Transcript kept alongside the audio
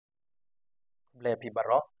lebih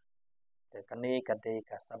barok. Kani kadai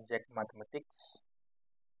ka subject mathematics.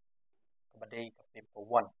 Kabadai ka paper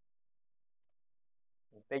 1.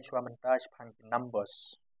 Page 1 mentaj phang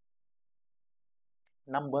numbers.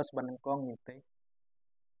 Numbers banengkong ni pe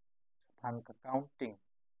phang ka counting.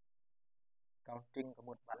 Counting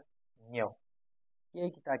kemud ban nhiều. Ye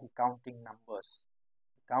kita ki counting numbers.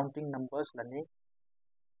 Counting numbers là ni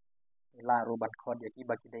là ruban khod yaki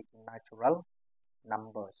bagi dai ki natural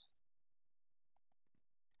numbers.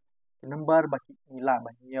 Cái number bagi nila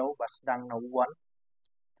ban nhiều ba sedang na 1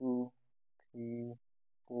 2 3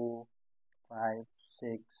 4 5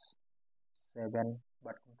 6 7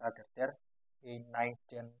 bat kunta ter 8 9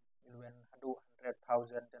 10 11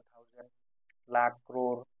 100,000 10,000 lakh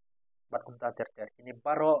crore bat kunta ter kini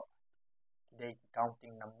baro dai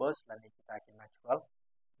counting numbers là ni kita ki natural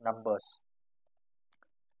numbers.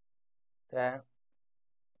 Ta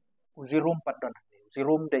uzirum padon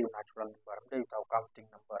uzirum dai natural number dai tau counting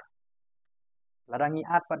number. Ladangi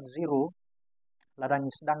at pad 0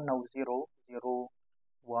 ladangi sedang nau 0 0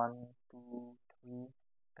 1 2 3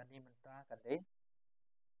 kani menta kadai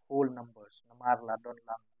whole numbers namar ladon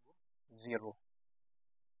lam 0.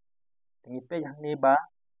 Tingi pe yang ni ba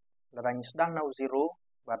ladangi sedang nau 0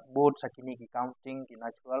 bat board sakini ki counting ki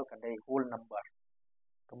natural kadai whole number.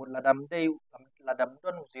 Kemud ladam dai ladam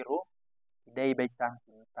don 0 dai baitang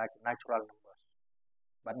kita ki natural numbers.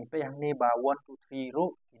 Bat ni pe yang ni ba 1 2 3 ru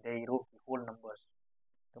dai ru ki whole numbers.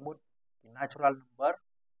 Kemud ki natural number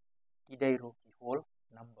dai ru ki whole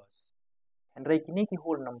numbers. Henry kini ki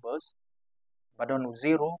whole numbers badon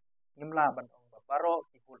 0 nimla bandong baro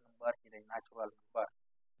ki whole number ki dai natural number.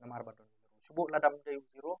 Namar badon 0. Subuk ladam dai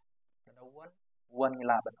 0 ada 1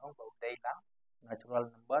 ngila bandong ba dai lang natural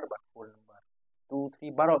number bat whole number. 2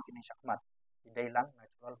 3 baro kini syakmat dai lang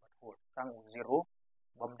natural bat whole. Sang 0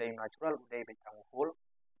 bom dai natural dai baitang whole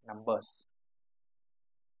numbers.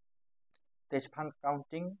 Tes phang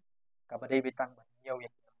counting kabadai baitang ban nhiều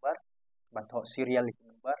yak number ban thok serial yak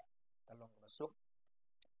number talong masuk.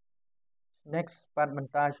 Next part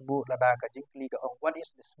mentaj bu lada ka jingkli ka ong what is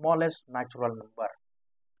the smallest natural number.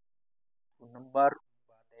 Number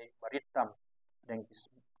badai baritam dan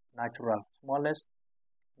natural smallest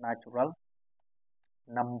natural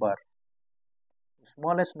number.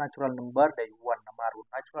 Smallest natural number dai 1 namaru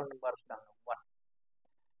natural number sedang 1.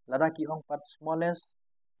 Lada ki ong part smallest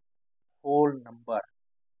whole number.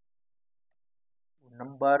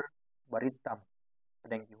 Number baritam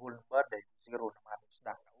dan ki whole number dai 0 namaru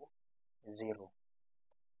sedang 0.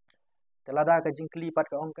 Telada ka jingkli pat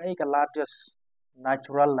ka ong kai ka largest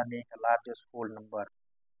natural lani ka largest whole number.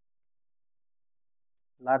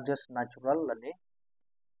 Largest natural lani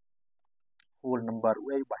whole number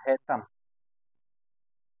we bahetam.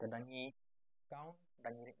 Tedangi count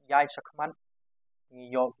dan yai sakman ni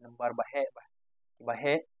yo number bahe ba. Ki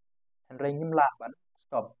bahe henry ngimla ban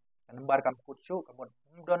stop. Number kam kutsu kamon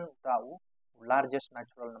don tahu largest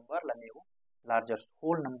natural number lani largest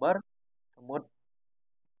whole number kemud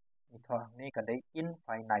ni kadai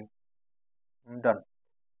infinite. Don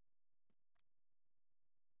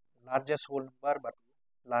largest whole number but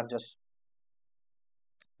largest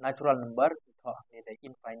natural number ni dai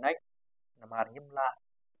infinite namar ngimla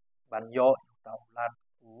ban yo tahu lat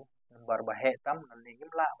number bahe tam nani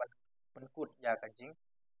ngimla ban penkut ya kajing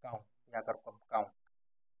count ya karkom count.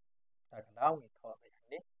 Ta kadau ni tho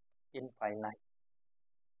ni infinite.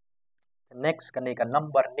 The next kani ka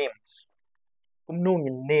number names. Kumnu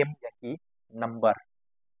ngin name yaki number.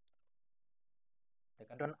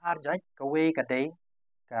 Kadon arjai kawe kadai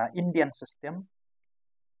ka Indian system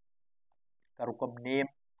karukom name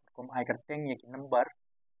karukom ai karteng yaki number.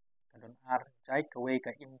 Kadon arjai kawe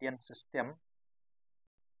ka Indian system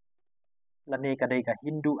lani kadai ka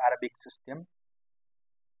Hindu Arabic system.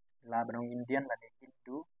 La banong Indian lani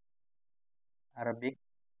Hindu Arabic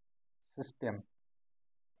system.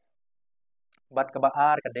 Bat ka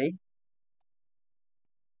baar kadai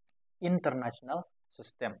international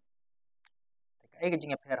system. Ai ka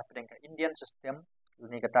jinga phera pedeng ka Indian system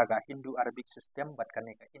lani kata ka Hindu Arabic system bat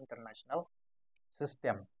kani ka international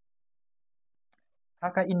system.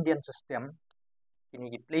 Haka Indian system kini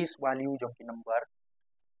ki place value jong ki number.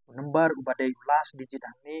 Number ubadai last digit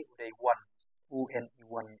ni udai 1 UN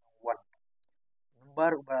 1 1.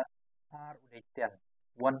 Number uba R udai 10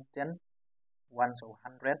 1 10 1 so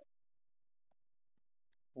 100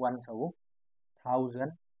 1 so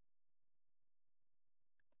 1000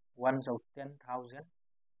 1 so 10,000.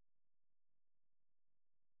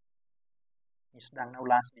 Ni sedang now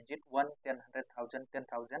last digit 1 10 100,000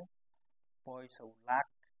 10,000. Poi so lakh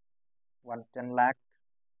 1 10 lakh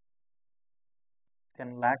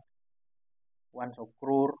 10 lakh 1 so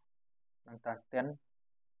crore nangta 10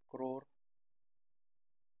 crore.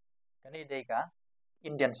 Kani day ka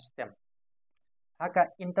Indian system.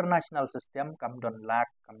 Haka international system kam don lakh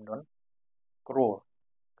kam don crore.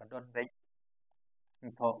 Kadon bay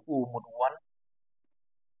into u mut 1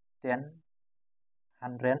 10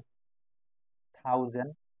 100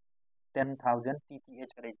 1000 10,000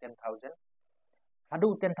 TTH kadai 10,000. Hadu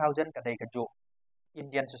 10,000 kadai kajo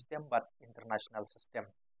Indian system but international system.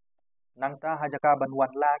 Nangta hajaka ban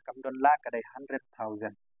 1 lakh kam don lakh kadai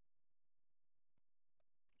 100,000.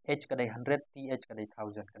 H kadai 100, TH kadai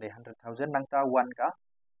 1000. Kadai 100,000 nangta 1 ka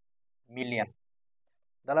million.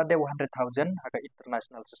 Dalam de 100,000 haka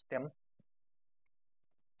international system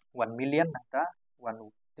 1 million nangta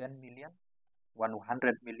 1 10 million,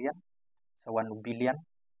 100 million, so 1 billion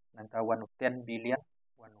nangta 1 10 billion,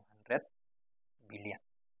 100 billion.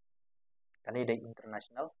 Kani de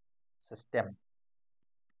international system.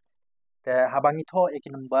 Te habang ito eki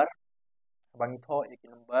number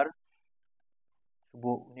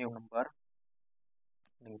subuh new number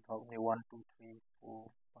ni to ni 1 2 3 4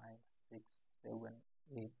 5 6 7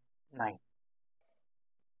 8 9.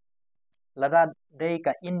 Lada day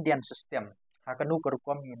ka Indian system hakanu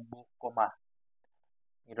kerukom yin bu koma.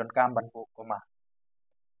 Ni don kam ban bu koma.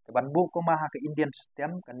 Te ban bu koma haka Indian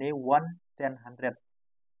system kani 1 10 100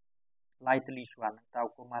 lightly swan tau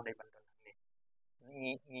koma day ban don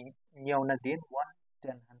ni nhiều na din 1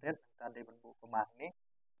 10 100 ta day ban bu koma ni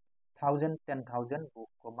 1000 10,000 bu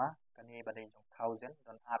koma kani badai jong 1000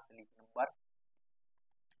 don artli number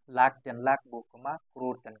lakh 10 lakh bu koma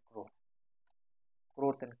crore 10 crore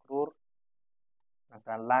crore 10 crore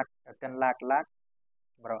nangta lakh 10 lakh lakh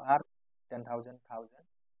bro art 10,000 1000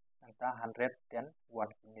 nangta 100 10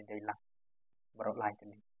 1 kini day lakh bro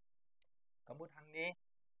lightly kamut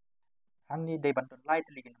hangni day ban don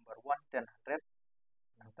lightly number 1 10 100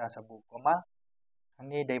 nangta sabu koma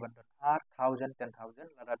hangni day ban don art 1000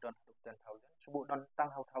 10,000 lada don 10,000 subu don tang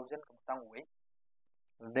 1000 kum tang we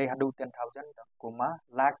day hadu 10,000 koma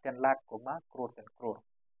lakh 10 lakh koma crore 10 crore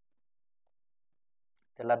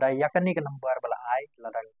telada yakani ke number bala ai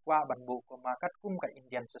lada kwa ban bu koma kat kum ka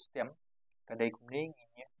Indian system kadai kum ni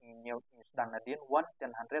nginyau sedang nadin 1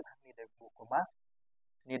 10 100 hangni day bu koma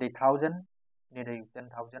ni day 1000 ni day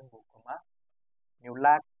 10,000 bu koma ni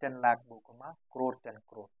lakh 10 lakh bu koma crore 10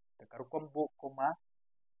 crore te karukom bu koma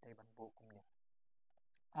day ban bu kum ni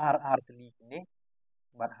R tli ni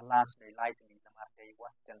but halas day lightly namar day 1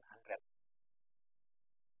 10 100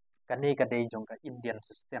 kani ka day jong ka Indian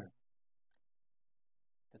system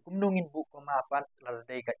te kumnungin bu koma pan lal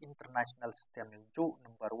day ka international system ni ju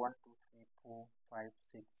number 1 2 3 4 5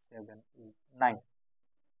 6 7 8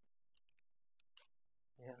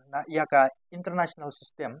 9 na ya ka international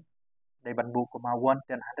system day ban bu koma 1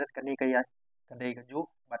 10 100 kani kaya kadai ka ju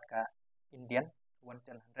but ka Indian 1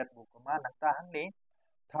 10 100 bu koma nangta hangni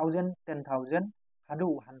 1000 10,000 hadu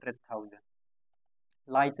 100,000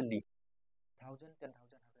 lightly 1000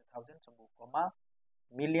 10,000 100,000 sabu koma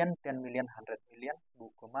million 10 million 100 million bu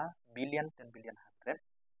koma billion 10 billion 100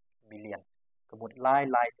 billion kemud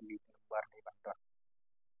lightly number ni bandon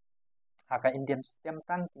haka Indian system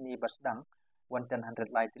tang kini basdang 1 10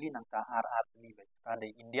 100 lightly nangta R ni kada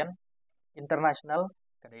Indian international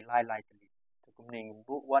kada lightly kumning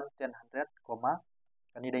bu 1 10 100 koma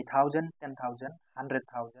kani day 1000 10,000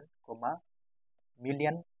 100,000 koma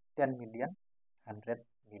million 10 million 100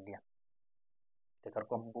 million tekar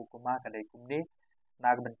kombu koma kadai kumni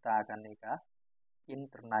nagbenta kani ka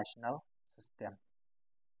international system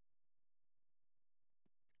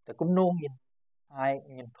te kumnung in ai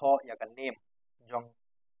ngin tho ya kan name jong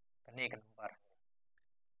kani kan number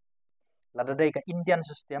lada dai ka Indian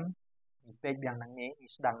system page yang nang ni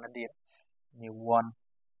isdang na dir ni 1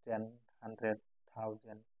 10 100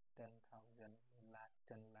 1000 10,000 lakh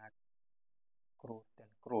 10 lakh crore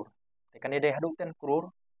 10 crore te kani dai hadu 10 crore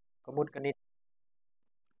kemud kani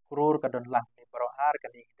crore kadon lang ni baro ar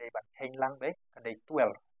kani dai ban heng lang be kadai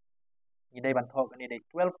 12 ni dai ban tho kani dai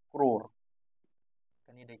 12 crore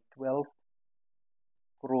kani dai 12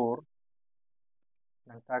 crore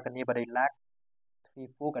nangta kani badai lakh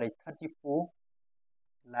 34 kadai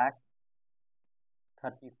 34 lakh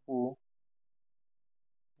 34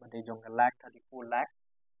 badai jong lakh 34 lakh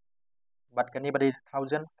but kani badai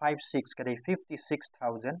 1056 kadai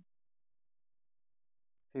 56,000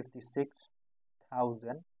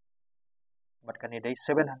 56,000 but kani day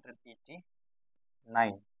 789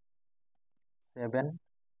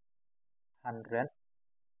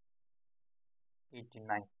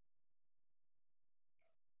 789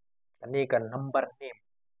 kani kan number name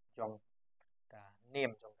jong ka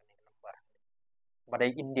name jong kani number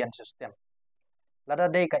badai Indian system lada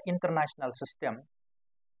day ka international system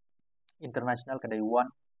international kadai 1,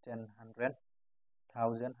 10, 100,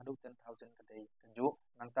 1000, hadu 10,000 kadai keju,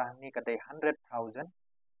 nangtah ni kadai 100,000,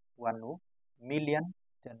 1 million,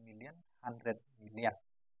 10 million, 100 million.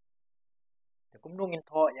 Te kumnung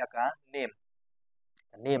intho ya ka name.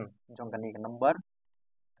 Name jong kani ka number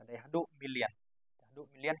kadai hadu million. Hadu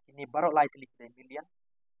million kini baru lai tili kadai million.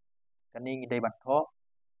 Kani ngidai ban tho,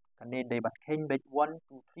 kani dai ban khen bet 1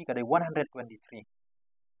 2 3 kadai 123.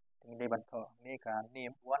 Ngidai ban tho ni ka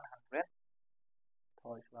name 100. Tho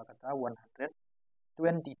iswa kata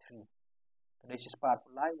 123. Kadai sispat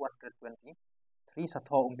lai 123 sa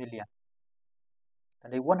tho million.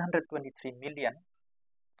 Kadai 123 million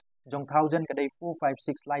jong 1000 kadai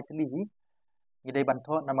 456 lai tili ngidai ban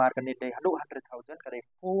tho namar kani dai hadu 100,000 kadai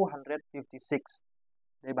 456.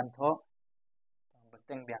 Dai ban tho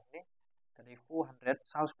beteng biang ni kadai 400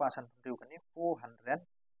 saus pasan pendiu kani 400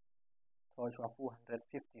 so iswa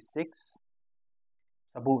 456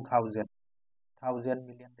 sabu 1000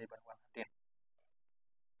 million dai ban 100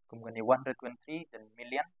 kum kani 123 dan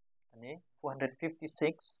million kani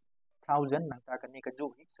 456,000 nangta kani kaju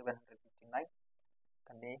 759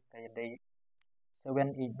 kani kaya dai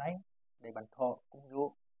 789 dai ban tho kum ju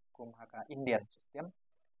kum haka Indian system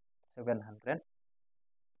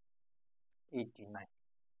 789.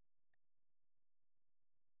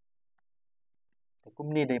 Kum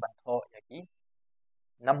ni dai ban tho yaki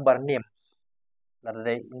number names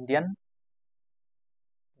ladai Indian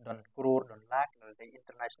don crore don lakh ladai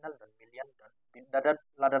international don million don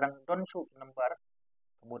ladadang don su number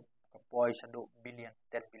kemud kapoi sadu billion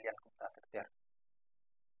 10 billion kuta terter.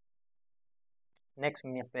 Next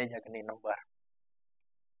ni page yakni number.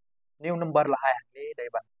 New number lahai ni dai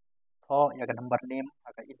ban tho ya ka number name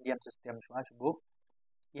aka Indian system swa sebut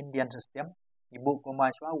Indian system ibu koma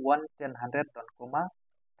swa 1 10 100 don koma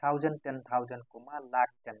 1000 10,000 koma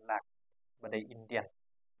lakh 10 lakh badai Indian.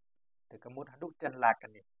 Te kemud hadu 10 lakh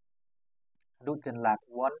kani. Hadu 10 lakh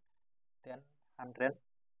 1 10 100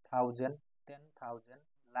 1000 10,000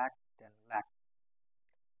 lakh 10 lakh.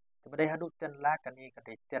 Badai hadu 10 lakh kani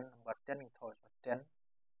kadai 10 number 10 ni tho 10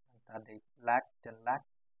 kadai lakh 10 lakh.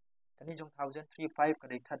 Kani jong 1000 35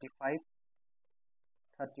 kadai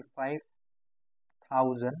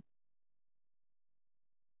 35,000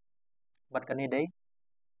 but kani dai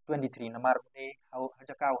 23 namar ni hau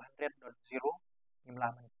hajakau 100.0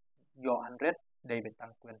 nimlah yo 100 dai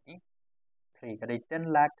betang 23 kadai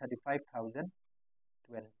 10 lakh 35,000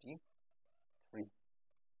 23.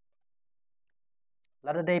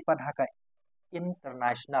 Lada dai pad haka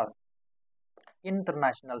international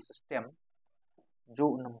system ju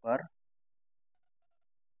number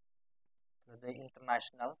lada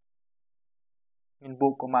international min bu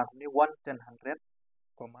koma ni 1 10 100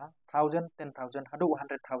 koma 1000 10,000 hadu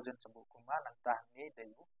 100,000 sabu koma nangtah ni dai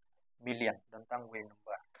million dan tang we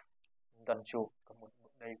number dan chu kemud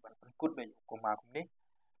dai ban kut be koma ni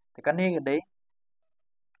tekan ni dai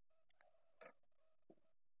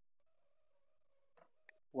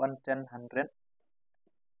 1 10 100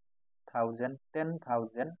 1000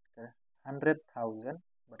 10,000 100,000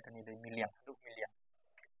 berkani dai million hadu million.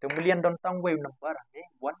 Te million don tang we number ni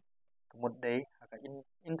 1 kemud dai haka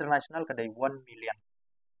international kadai 1 million.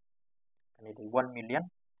 Kani dai 1 million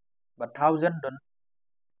but 1000 don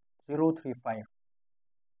 035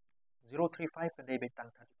 035 kadai betang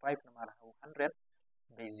 35 namar 100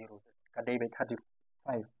 dai 0 kadai bet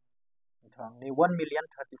 35 thang ni 1 million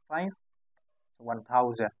 35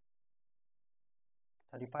 1000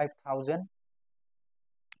 35,000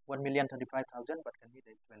 1 million 35,000 but kani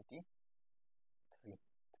dai 23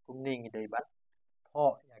 kumni ngi dai ban tho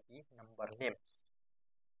yaki number names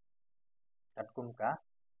tat kum ka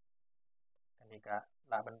kani ka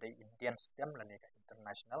la ban dai Indian system la ni ka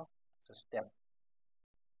international system.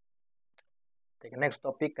 Take next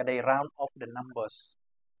topic kadai round of the numbers.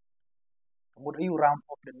 Kemud ayu round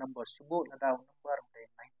of the numbers sebut la daw number dai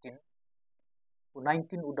 19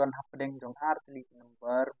 19 udon hapdeng jong ar tili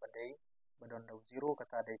number badai badon daw 0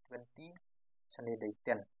 kata dai 20 sani dai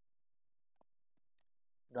 10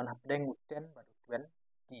 udon hapdeng 10 badu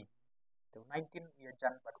 20 to 19 ya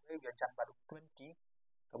jan badu ya jan badu 20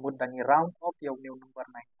 kemud dangi round of yaw new number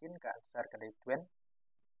 19 ka answer kadai 20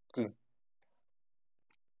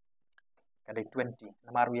 kadai 20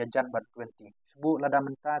 namaru ya jan badu 20 sebut lada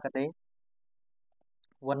menta kadai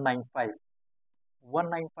 195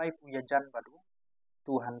 195 ya jan badu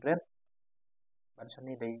 200 ban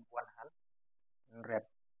sani dai 100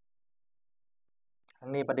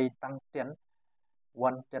 ni badai tang 10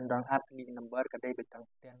 1 10 dang at li number kadai betang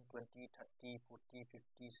 10 20 30 40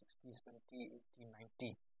 50 60 70 80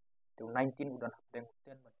 90 to 19 udan hapdeng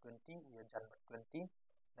 10 but 20 ya jan but 20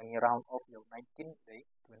 dangi round off yang 19 dai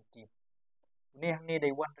 20 Ni hang ni day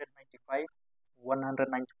 195.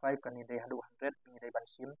 195 kan ni day 100 ni day ban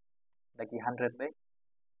sim lagi 100 bay.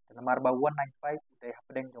 Namar ba 195 day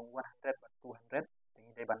hapdeng jong 100 but 200 ni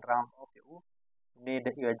day ban round off ya ni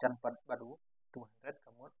day ya jan pat badu 200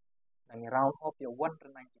 kamut nang round off ya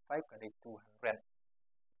 195 ka day 200.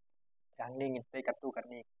 Yang ni ngin tay katu kan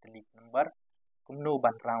ni telik number kumno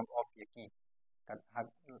ban round off ya ki kat hak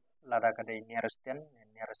lada ka day nearest 10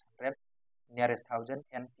 nearest 100 nearest 1000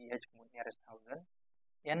 MTH kumut nearest 1000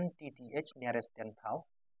 NTTH nearest 10,000.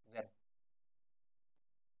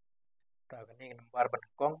 Kani number ban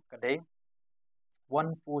kong kadai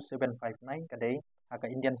 14759 kadai haka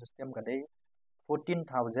Indian system kadai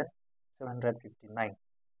 14,759.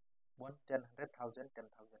 110,000 10,000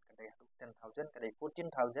 kadai 10,000 kadai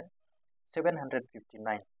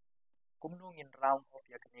 14,759. Kumnu ngin round off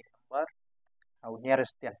ya kani number how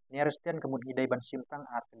nearest 10. Nearest 10 kemudian idai ban simtang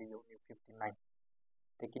artli yo 59.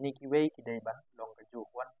 Tekini kiwei kidai ban long keju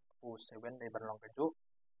 147 dai ban long keju.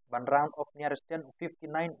 Ban round of nearest 10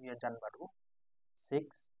 59 uya jan baru 60.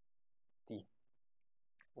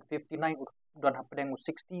 59 udan hapdeng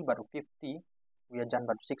 60 baru 50 uya jan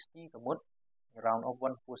baru 60 kemud round of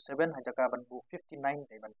 147 hajaka ban bu 59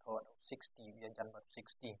 dai ban tho 60 uya jan baru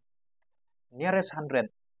 60. Nearest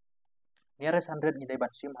 100. Nearest 100 ni dai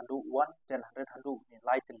ban sim handu 1 10 100 handu ni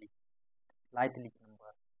lightly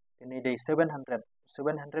number. Ini dai 700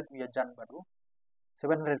 uya jan baru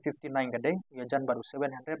 759 kadai uya jan baru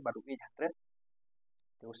 700 baru 800.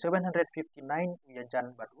 So 759 uya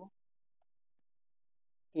jan baru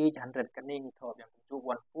 800 kani ni tho yang ju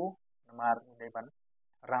 1 namar ni ban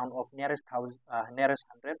round of nearest 100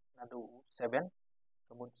 nadu 7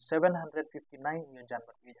 kemudian 759 uya jan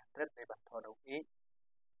baru 800 dai ban tho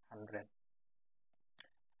 800.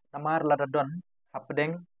 Namar ladadon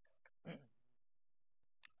hapdeng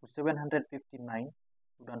 759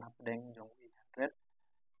 udan hapdeng jong 800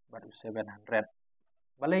 baru 700.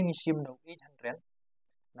 Balai ngisim dong 800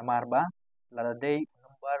 namar ba lada day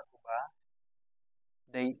number uba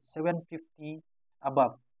day 750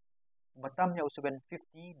 above. Batam ya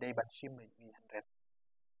 750 day ban sim 800.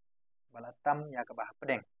 Balatam ya ke bah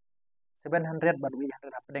hapdeng 700 baru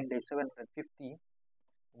 800 hapdeng day 750.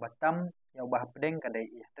 Batam ya ubah hapdeng ka day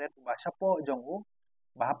 800 ubah sapo jong u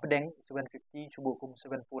bah hapdeng 750 subukum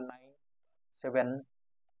 749 748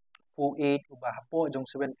 ubah hapo jong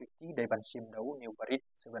 750 day ban sim dau ni barit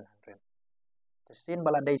 700. Tesin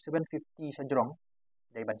bala day 750 sajrong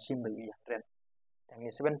day ban sim by 800.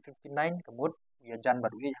 Yang 759 kemud ya jan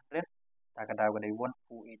baru 800 ta kada day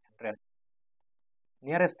 1800.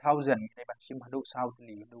 Nearest 1000 day ban sim hadu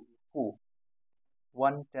southly hadu fu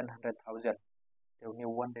 1 10 100,000. Teu ni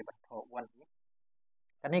 1 day ban tho 1 ni.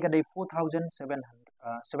 Kani ka day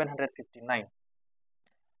 4,759.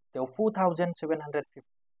 Teu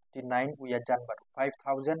 4,759 uya jan baru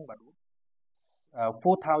 5,000 baru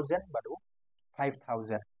 4,000 baru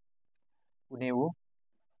 5,000. Uneu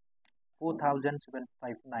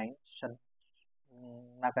 4,759 shan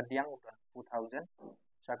nakadiang udan 4,000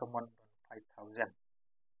 sakamon 5,000.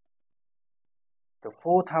 The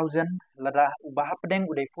 4,000 lada ubah hapdeng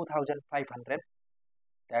uday 4,500.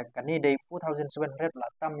 Kani day 4,700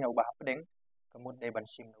 latam ya ubah hapdeng kemud day ban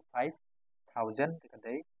sim 5,000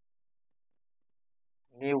 kadai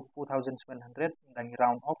new 4,700 dan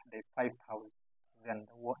round off day 5,000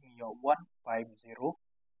 yo 1500.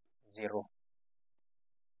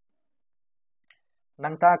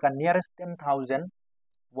 Nangta kan nearest 10,000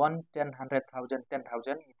 1 10 100,000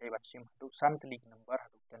 10,000 day ban sim hadu samtlik number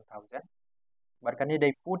hadu 10,000. Barkani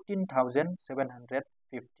day 14,759.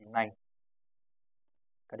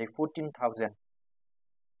 Kadai 14,000.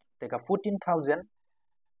 Teka 14,000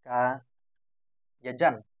 ka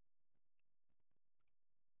yajan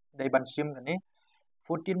day ban sim kani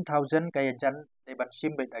 14,000 ka yajan day ban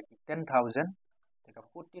sim by lagi 10,000. Teka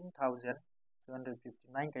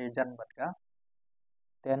 14,759 ka yajan bat ka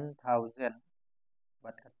 10,000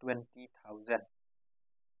 bat ka 20,000.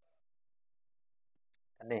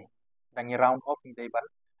 Kani dangi round off ni day ban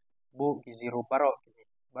bu ki 0 baro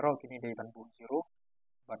kini day ban bu 0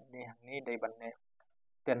 bat ni day ban ne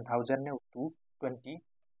 10,000 ne to 20,000.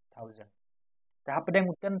 Ta hapdeng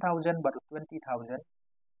 10,000 baru 20,000.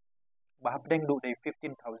 Bah hapdeng du day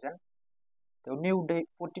 15,000. Teu new day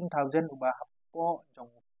 14,000 ubah hapo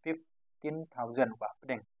jong 15,000 ubah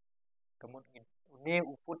hapdeng. Kemudian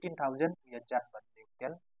new 14,000 uya jan bat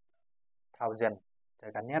 10,000.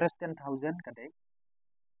 Jadi nearest 10,000 kadai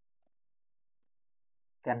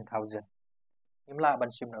 10,000. Imla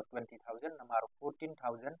ban sim 20,000 namar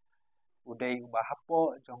 14,000 uday ubah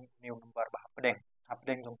hapo jong new number bah hapdeng.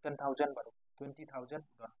 Hapdeng jong 10,000 baru 20,000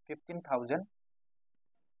 dan 15,000.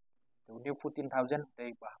 Ni 14,000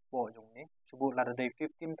 day bah po jong ni. Subuh lara day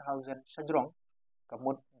 15,000 sajrong.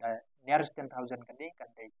 Kamut da nearest 10,000 kan day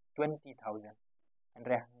 20,000. And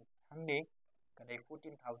reh hang ni kan day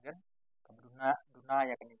 14,000. Kabduna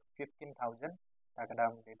ya kan 15,000. Ta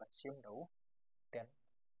kadang day batsim dau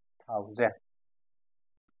 10,000.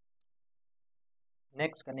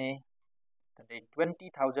 Next kan day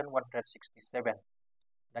 20,167.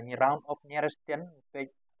 Dan ni round of nearest 10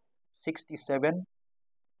 page 67.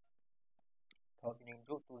 Kalau ini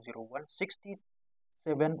 201 67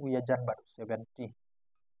 uyajan baru 70.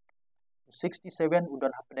 67 udan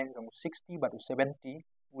hapdeng jong 60 baru 70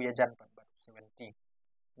 uyajan baru 70.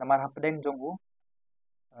 Namar hapdeng jong 60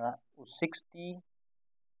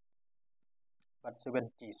 baru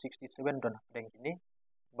 70. 67 udan hapdeng kini.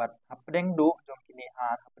 But hapdeng do jong kini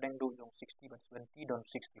hapdeng do jong 60 baru 70 dan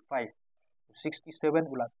 65. 67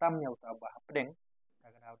 ulat tam nya utaba hapdeng.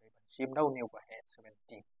 Tagadaw day sim daw ni ubah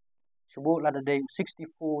 70. Subuh lada day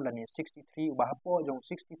 64 lani 63 ubah po jong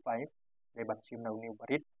 65 day batsim daw ni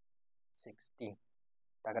ubarit 60.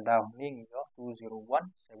 Tagadaw ni yo 201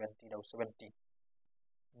 70 daw 70.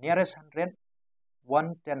 Nearest 100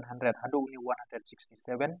 110 100 hadu ni 167.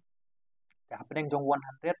 Ka hapdeng jong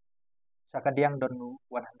 100 saka diang don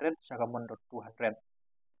 100 saka mon don 200.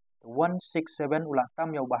 167 ulah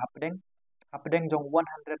tam ya ubah hapdeng jong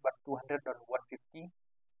 100 bat 200 don 150.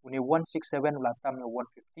 Uni 167 ulah tam ya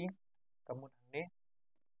 150. Kamun ni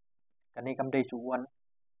kani kam day 1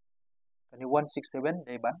 kani 167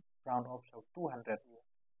 day ban round off so 200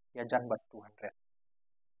 ya jan bat 200.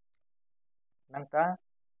 Nangta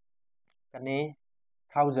kani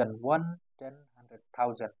 1000 1 10 100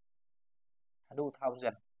 1000 hadu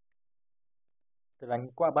 1000. Telang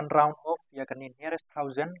kwa ban round off ya kani nearest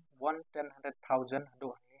 1000 1 10 100 1000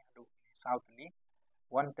 hadu south ni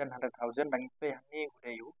 1 10 100 1000 dan pe ni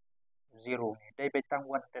udayu 0 ni day betang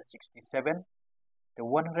 167. The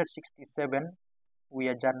 167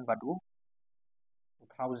 uyajan badu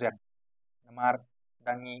 1000. Namar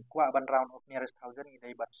dangi kwa ban round of nearest 1000 ni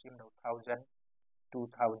day batsim do 1000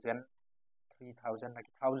 2000 3000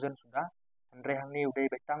 lagi 1000 sudah. Andre hang ni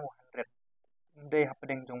uday betang 100. Uday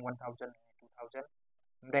hapdeng jong 1000 2000.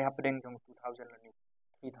 Uday hapdeng jong 2000 lani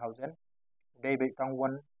 3000. Uday betang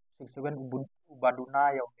 167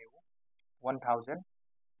 ubaduna yaw ni 1000.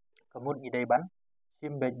 Kemudian idai ban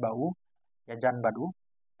sim bej bau yajan badu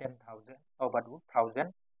 10,000 badu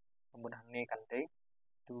 1000. Kemudian ni kan day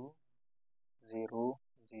 2 0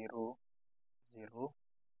 0 0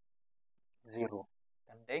 0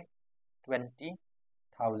 kan day 20,000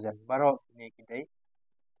 baru ni kidai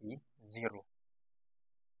di 0.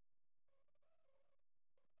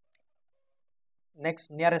 Next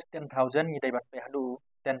nearest 10,000 idai ban pe hadu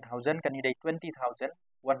 10,000 kan idai 20,000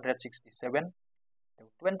 167.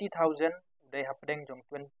 20,000 udah hapdeng jong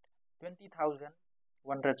 20,000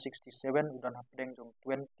 167 udah hapdeng jong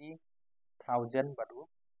 20,000 baru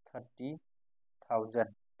 30,000.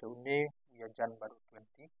 Tu ni yajan baru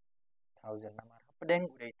 20,000. Namar hapdeng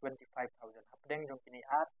udah 25,000 hapdeng jong kini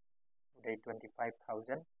udah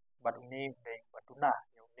 25,000 baru ni udah batuna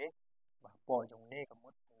yang ni bahpo jong ni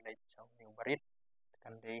kemut nilai jong ni barit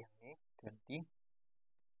kan day ni 20,000.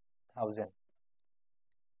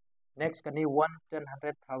 Next kani 1 10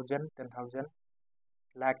 100 1000 10,000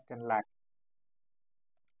 lakh 10 lakh.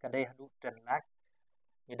 Kadai hadu 10 lakh.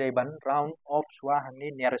 Idai ban round off swa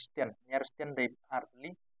hangni nearest 10. Nearest 10 day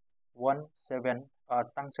artli 17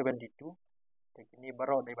 tang 72. Tekini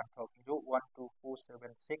baru day ban thok ju 1 2 4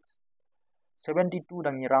 7 6 72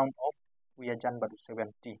 dangi round off uyajan baru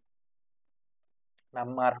 70.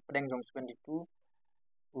 Namar hapdeng jong 72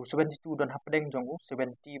 72 dan hapdeng jong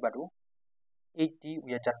 70 baru 80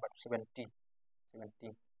 uyajan baru 70.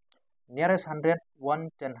 Nearest 100 1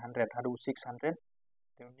 10 100 hadu 600.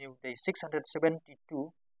 Ni uday 672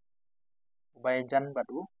 ubayajan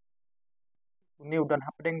baru uni udan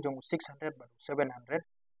hapdeng jong 600 baru 700.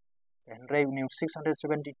 Henry uni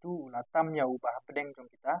 672 ulatam ya ubah hapdeng jong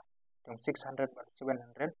kita jong 600 baru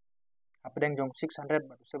 700. Hapdeng jong 600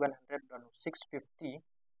 baru 700 dan 650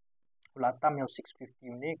 ulatam ya 650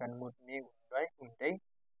 ini kan mut ni unday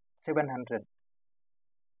 700.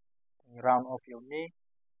 Round off ini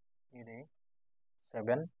 700.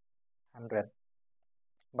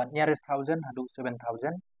 But nearest 1000 hadu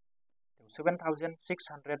 7,000. 7,672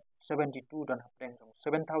 dan hapdeng jong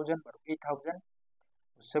 7,000 baru 8,000.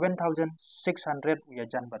 7,600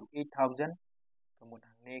 uyajan baru 8,000.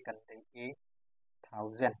 Kemudian ni kan day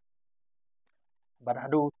 8,000. But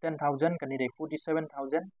hadu 10,000 kan day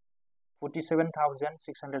 47,000.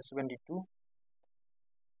 47,672.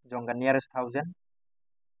 Jong kan nearest 1000.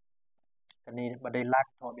 Kani badai lakh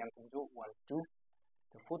thok yang kunju 1 2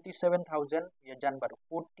 The 47,000 ya jan baru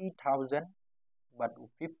 40,000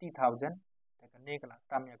 baru 50,000 tekan ni kena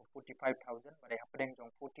tam ya 45,000 badai hapdeng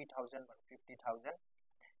jong 40,000 baru 50,000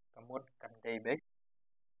 kamut kan day back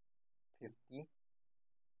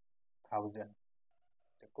 50,000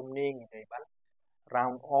 tekum ni ngi ban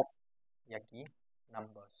round off yaki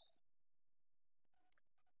numbers.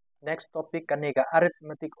 Next topic kanega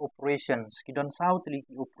arithmetic operations. Kidon south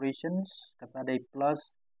liki operations kata day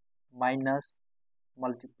plus, minus,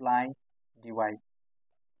 multiply, divide.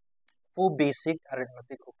 For basic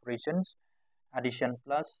arithmetic operations, addition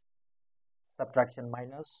plus, subtraction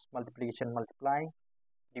minus, multiplication multiply,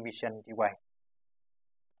 division divide.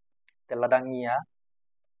 Teladang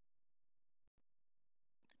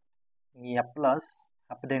ngia plus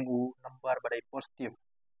hapdeng u number badai positif.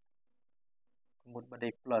 Kemudian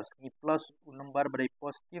badai plus, ni plus u number badai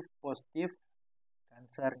positif,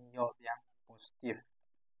 answer nyo yang positif.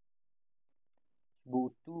 Bu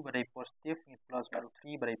 2 badai positif, ni plus baru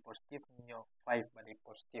 3 badai positif, nyo 5 badai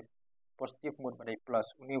positif. Positif mud badai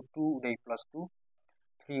plus, uni 2 udai plus 2,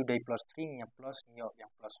 3 udai plus 3, nyo plus, nyo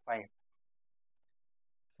yang plus 5.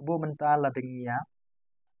 Subuh mental ladengnya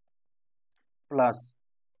plus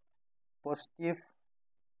positif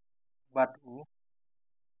batu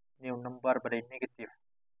new number badai negatif.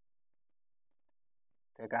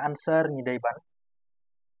 Tega answer ngidai ban.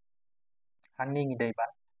 Hangni ngidai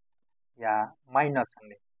ban. Ya minus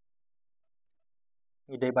hangni.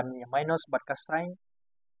 Ngidai ban ya minus bat ka sign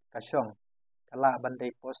kasyong. Kala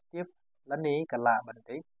bandai positif lani kala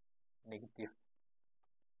bandai negatif.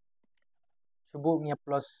 Subuhnya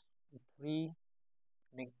plus 3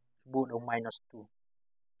 subuh do minus 2.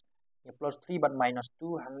 Ya plus 3 bat minus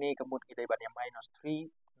 2 hangni kemud ngidai ban ya minus 3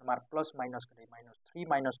 nomor plus minus kadai minus 3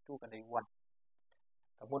 minus 2 kadai 1.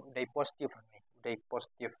 Kemudian udai positif hangni, udai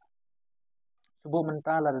positif. Subuh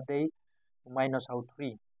mental ada day minus how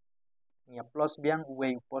 3. Ya plus biang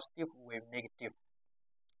uwe positif, uwe negatif.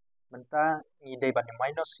 Mental ngidai ban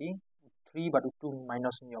minus si 3 bat utu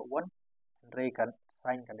minus nyo 1 ray kan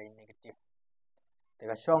sign kadai negatif.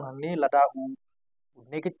 Tega syong hangni lada u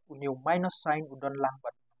negatif u minus sign udon lang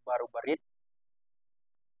bat baru barit.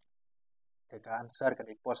 Tega answer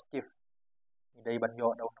kadai positif. Ngidai ban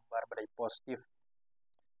yo daw number badai positif.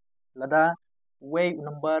 Lada way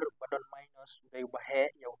number badon minus udai bahe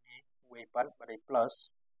yauni way pan badai plus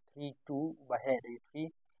 3 2 bahe dari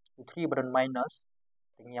 3 badon minus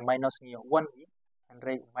tingnya minus ni 1 ni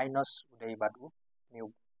andre minus udai badu ni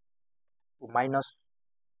u minus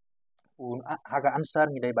u haga answer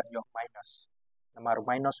ni dai bad yo minus nomor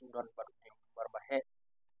minus udon badu ni number bahe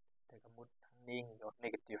tegamut ning yo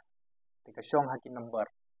negatif tega syong haki number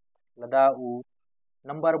lada u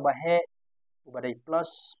number bahe u badai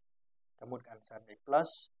plus kamut answer day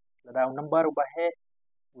plus lada number bahe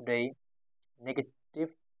udai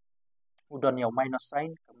negatif udon yang minus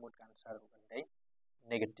sign kamut answer udai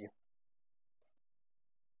negatif.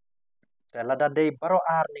 Lada day baro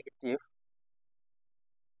r negatif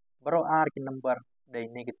baro r ki number day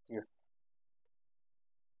negatif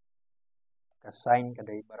ka sign ka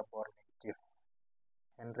day barbor negatif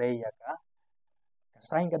henry ya ka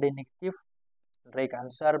sign ka day negatif henry ka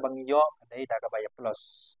answer bang yo ka day daga baya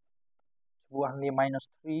plus buah ni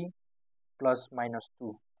minus 3 plus minus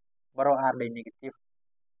 2. Baru R day negatif.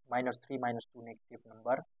 Minus 3 minus 2 negatif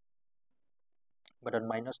number.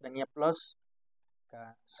 Badan minus dan ia plus.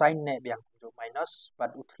 Ka sign ne biang kunjuk minus.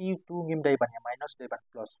 But u 3 2 ngim day ban minus day ban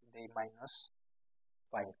plus. Day minus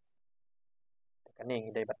 5.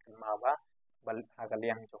 Tekaning day ban kemawa. Bal agak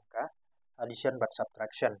liang jongka. Addition but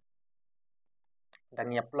subtraction.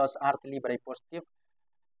 Dan ia plus R tili badai positif.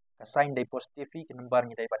 Ka sign day positif ki number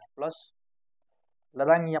ni day ban plus.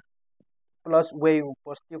 Larang ya plus way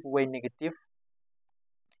positif way negatif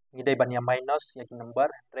ngidai ban ya minus ya ki number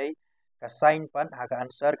ray ka sign pan haga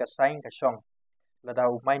answer ka sign ka syong lada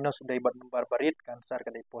minus udai ban number barit ka answer ka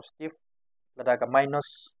dai positif lada ka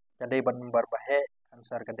minus ka dai ban number bahe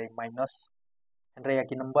answer ka dai minus ray ya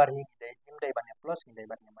ki number hi ngidai ban ya plus ngidai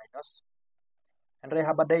ban ya minus ray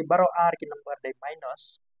haba dai baro r ki number dai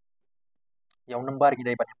minus yang number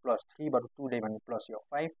ngidai ban ya plus 3 baru 2 dai ban ya plus yo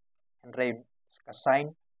 5 ray ka sign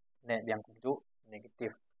ne biang kunjuk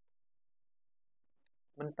negatif.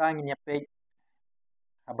 Mentang ini pe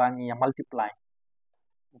abang yang multiply.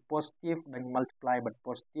 Positif dan multiply but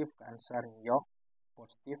positif answer yo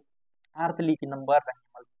positif. R teli ki number dan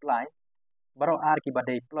multiply. Baru R ki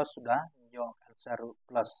badai plus sudah yo answer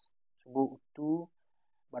plus. Subuh utu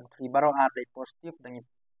but 3 baru R dari positif dan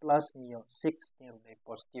plus yo 6 ni dari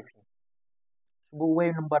positif. Subuh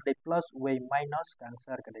way number day plus, way minus,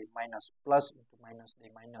 answer ke day minus, plus into minus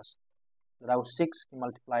day minus. Lalu 6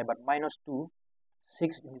 multiply but minus 2,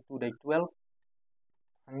 6 into 2 day 12.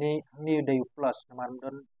 Hangni day plus namar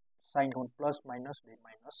don sign on plus minus day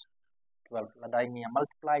minus 12. Lada ini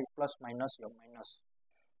multiply plus minus yo minus.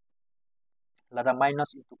 Lada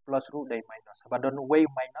minus into plus root day minus. Habadon way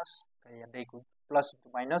minus kaya day plus into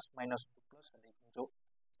minus minus into plus day kunjo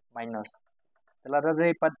minus. Lada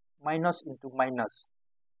day pad minus into minus.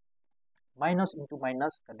 Minus into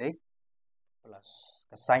minus kadai plus.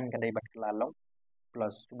 Ka sign kadai bat kelalong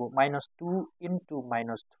plus. Tubuh minus 2 into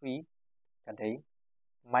minus 3 kadai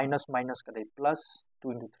minus minus kadai plus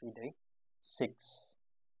 2 into 3 day 6.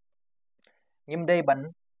 Ngim day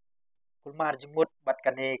ban kulmar jemut bat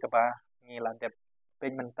kane kaba ngila dep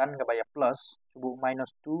pigmentan kaba ya plus tubuh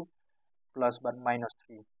minus 2 plus bat minus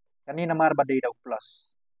 3. Kani namar bat day daw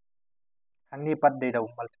plus. Hangni pat day daw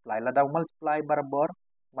multiply. Ladaw multiply barabor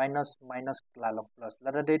minus minus kelalong plus.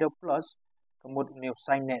 Lada day daw plus kemud uniu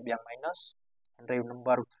sign ne biang minus. Andai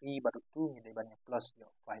number 3 baru 2 ni day banyak plus yo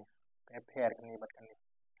 5. Kayak pair kani bat kani.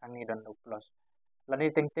 Hangni dan daw plus. Lani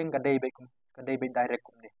ting-ting kadai baik direct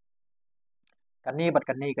kum ni. Kani bat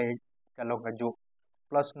kani kay kalau ngaju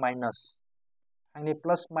plus minus. Hangni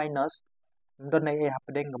plus minus ndon na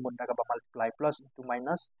hapdeng ngamud na ba multiply plus into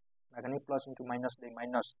minus. Na kani plus into minus day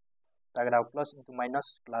minus. Tagadaw plus into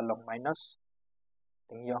minus kelalong minus.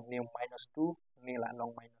 Tingyo ni minus 2 ni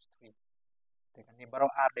lalong minus 3. Dengan ni baru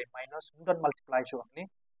r day minus ndon multiply so ni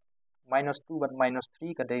minus 2 but minus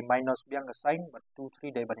 3 kadai minus biang ke sign but 2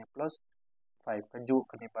 3 day banyak plus 5 kaju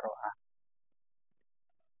kani baru a.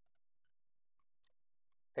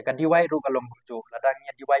 Teka dy ru kalong jo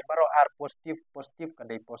ladangnya dy baru r positif positif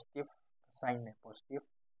kadai positif sign ne positif.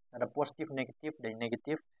 Ada positif negatif day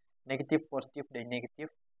negatif. Negatif positif day negatif.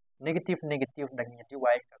 Negatif negatif dangnya dy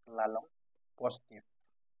ka kelalong positif.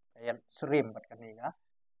 Kayak serim bat kani ga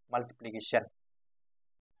multiplication.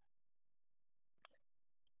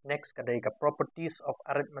 Next kadai ka properties of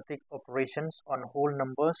arithmetic operations on whole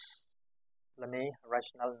numbers lani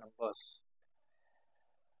rational numbers.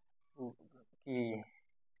 Ki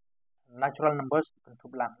natural numbers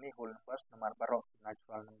bentuk lang ni whole numbers namar baro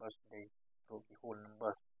natural numbers day to ki whole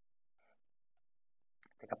numbers.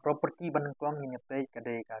 Ka property banengkong ni pe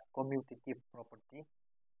kadai ka commutative property.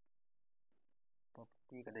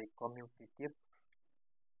 Property kadai commutative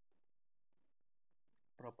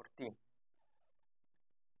property.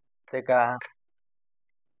 Teka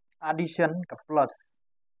addition ke plus.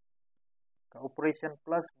 Ka operation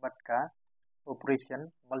plus but ka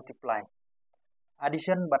operation multiply.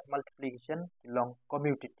 Addition but multiplication long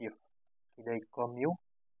commutative. Kidai commutative.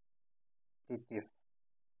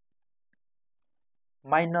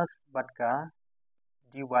 Minus but ka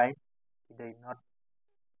dy kidai not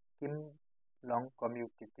kim long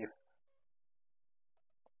commutative.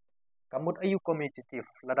 Kamut ayu commutative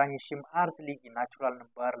ladang isim artli ki natural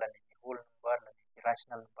number dan ki whole number dan ki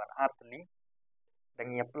rational number artli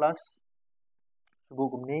dan ya plus subuh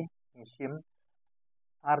kumni isim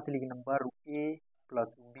artli ki number a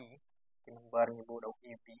plus b ki number ni bo dau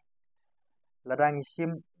ab. Ladang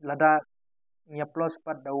isim lada nya plus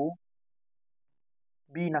pat dau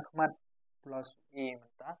b nakmat plus a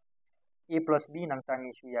menta a plus b nang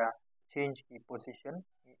tangi suya change ki position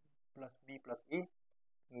plus b plus a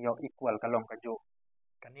yo equal kalong kajo.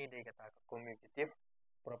 Kani day kata commutative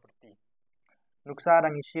property. Nuksa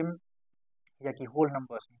dang isim ya ki whole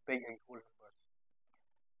numbers ni pe ay whole numbers.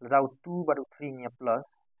 Ladau 2 baru 3 nya plus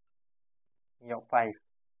yo 5.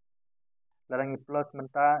 Ladang plus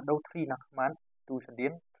menta dau 3 nakman 2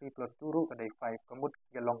 sedin 3 plus 2 ru kadai 5 kemud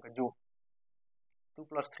galong kajo. 2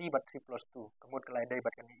 plus 3 but 3 plus 2 kemud kalai day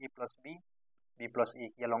bat kani a plus b plus a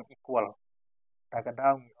galong equal.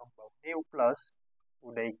 Tagadaw ni om bau new plus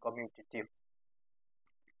uday commutative.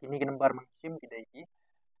 Kini ke number mangsim kidai ki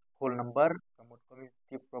whole number kemud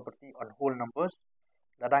commutative property on whole numbers.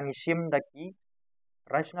 Ladang isim daki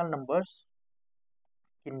rational numbers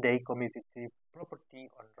kindai commutative property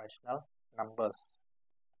on rational numbers.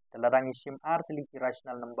 Ladang isim artli ki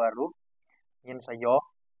rational number ru yin sayo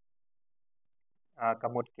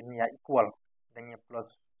kamud kinya equal dengan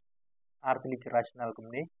plus artli ki rational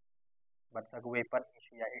kumni but sa weapon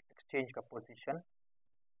isu ya exchange ka position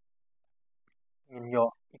in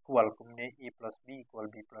yo equal kumni a plus b equal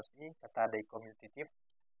b plus a kata day commutative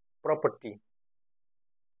property.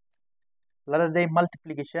 Lada day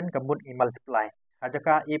multiplication kamud i multiply.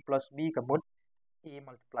 Hajaka a plus b kamud a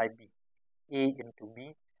multiply b. A into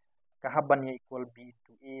b kahaban ya equal b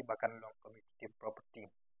into a bahkan long commutative property.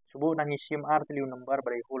 Subuh nang isim artli number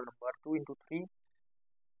by whole number 2 into 3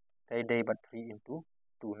 kay day but 3 into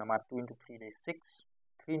 2 nama 2 into 3 day 6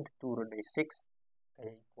 3 into 2 day 6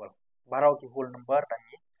 kay equal. Barau ki whole number dan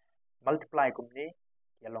multiply kumni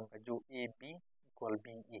ki along kaju ab equal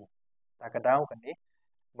BE. Tak kadau kan ni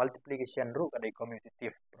multiplication ru kan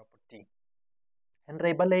commutative property.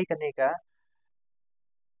 Henry balai kan ni ka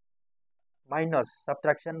minus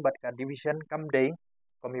subtraction but ka division kam day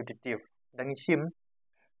commutative. Dangi sim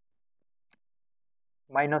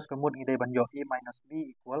minus kemud ngidai banyo E minus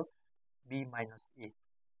B equal B minus E.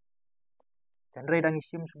 Henry dangi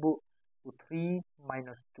sim subu 3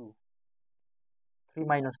 minus 2. 3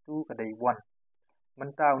 minus 2 kadai 1.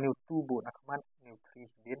 Mentau ni 2 bu nakmat ni 3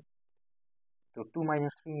 sedin. So 2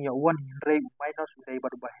 minus 3 ya 1 Henry minus udai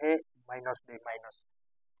baru bahe minus day minus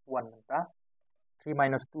 1 mentah. 3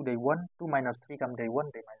 minus 2 day 1. 2 minus 3 kam day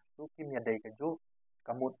 1 day minus 2. Kim ya day keju.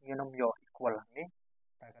 Kamut nginom yo equal ni.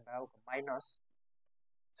 Tak kadau ke minus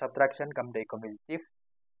subtraction kam day commutative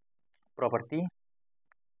property.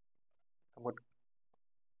 Kamut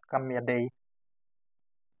kam ya day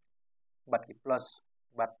but plus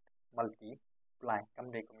but multiply kam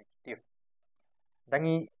day commutative.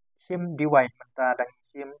 Dangi sim divide mentah dangi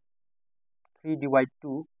sim 3 divide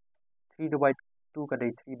 2. 3 divide 2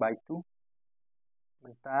 kadai 3 by 2.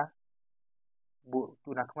 Mentah bu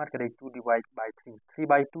 2 nakmat kadai 2 divide by 3. 3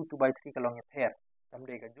 by 2, 2 by 3 kalau ngepair. Kam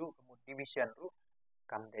day kaju kamut division ru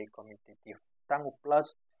kam day commutative. Tangu plus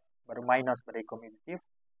baru minus badai commutative.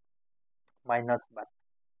 Minus but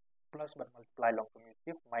plus but multiply long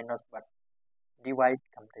commutative. Minus but divide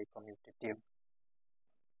kam day commutative.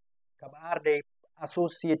 Kabar day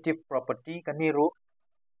associative property kaniru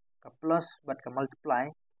ka plus but ka multiply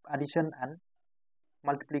addition and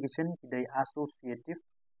multiplication day associative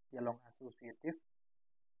along associative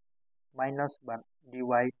minus but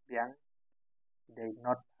divide yang day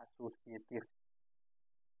not associative.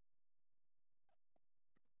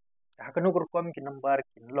 Hakanu kurkom kin number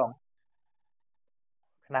kin long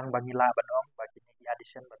kenang bangila badong bagi ni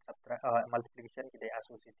addition but multiplication day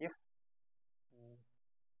associative.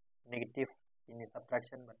 Negative ini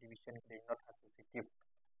subtraction but division day not associative.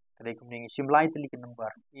 Kadai kumning simulai tali kin number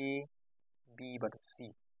A, B but C.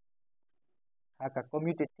 Haka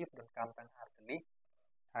commutative dan kam tang artali.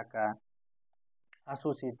 Haka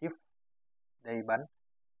associative day ban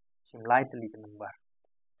simulai tali kin number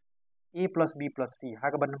A plus B plus C.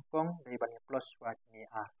 Haka ban kong day ban plus wa kini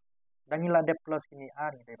R. Dangila de plus kini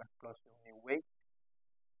R day ban plus ni way.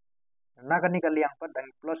 Nakan ni kaliang pat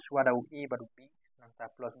dangi plus wa dau A baru B. Nanta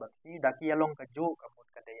plus but C. Daki along kaju kamut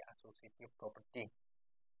kadai associative property.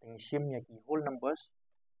 Dangi sim ya ki whole numbers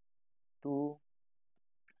 2,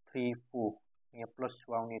 3, 4. Ni plus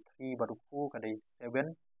wa ni 3 baru 4 kadai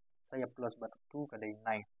 7. Saya plus baru 2 kadai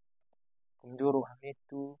 9. Kumjuru hani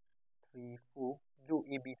 2, 3, 4. Ju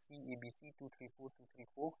ABC, ABC 2, 3, 4, 2, 3,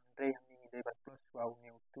 4. Andre hani day ban plus wa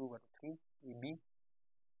ni 2 baru 3. AB.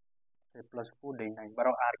 Saya plus 4 day 9.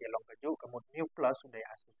 Baru R ke along kaju. Kamut new plus day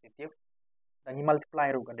associative. Dangi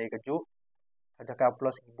multiply ru kadai kaju. Kajaka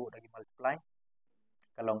plus ibu dagi multiply.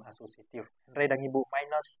 Kalong associative. Andre dangi ibu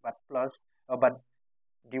minus but plus but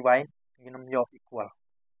divide nginom yo equal.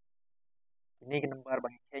 Ini ke number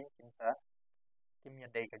bagi ken kinsa kim ya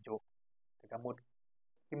day kaju. Kamut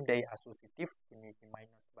kim day associative ini ki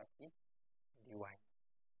minus but divide.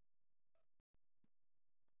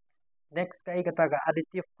 Next kai kata ka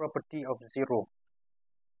additive property of 0.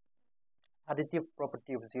 Additive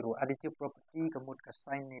property of 0. Additive property kamut ka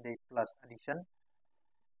sign ni day plus addition.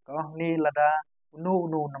 Kau ni lada unu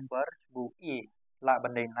number bu E la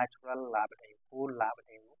bandai natural la bandai whole la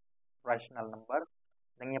bandai rational number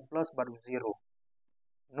dengan plus baru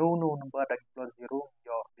 0. Nu number dari plus 0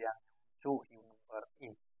 yo biang cu yu number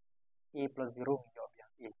E. E plus 0 yo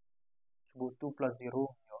biang E. Sebut 2 plus 0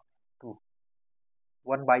 yo 2.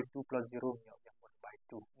 1 by 2 plus 0 yo biang 1 by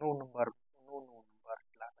 2. Nu number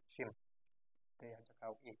la sim. Dia aja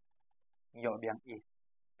kau E. Yo biang E.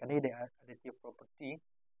 Kani dia additive property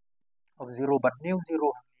of 0 but new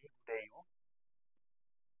 0 ni day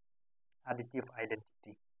additive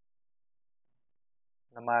identity.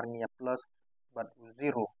 Nomornya plus but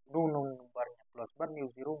 0. Nu nomornya plus but new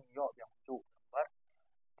 0 yo yang cu number.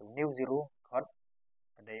 To new 0 got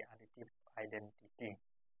ada additive identity.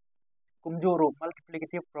 Kumjuru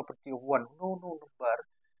multiplicative property of 1. Nu number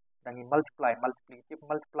dengan multiply multiplicative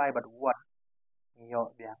multiply but 1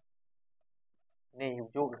 yo biang ni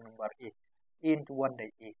ju number E into 1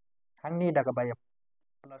 day E. Hang ni dah kebayang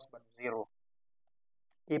plus but 0.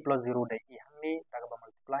 E plus 0 day E. Hang ni dah kebayang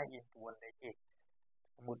multiply into 1 day E.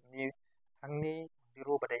 Kemudian ni hang ni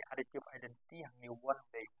 0 pada additive identity, hang ni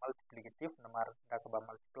 1 day multiplicative, nomor dah kebayang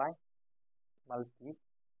multiply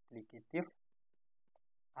multiplicative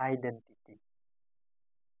identity.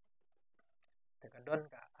 Kadon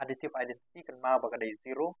ka additive identity kan mau baka day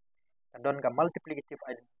 0. Kadon ka multiplicative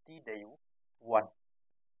identity day 1.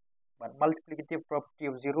 But multiplicative property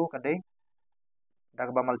of 0 kadai dah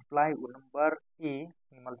ba multiply un number e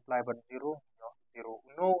multiply ban 0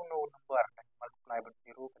 0 no number dah multiply ban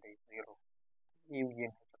 0 kadai 0 e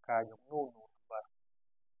yen ka yung no number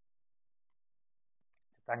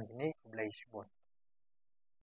tan ini belai bon